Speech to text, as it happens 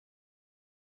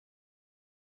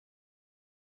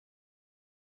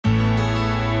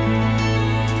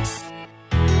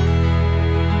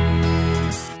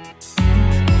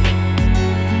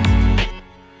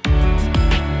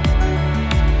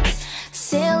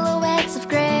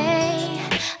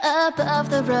top of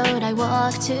the road I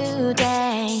walk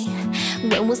today.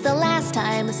 When was the last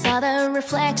time I saw the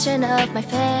reflection of my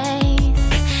face?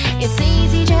 It's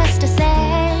easy just to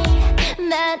say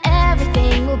that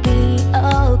everything will be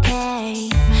okay.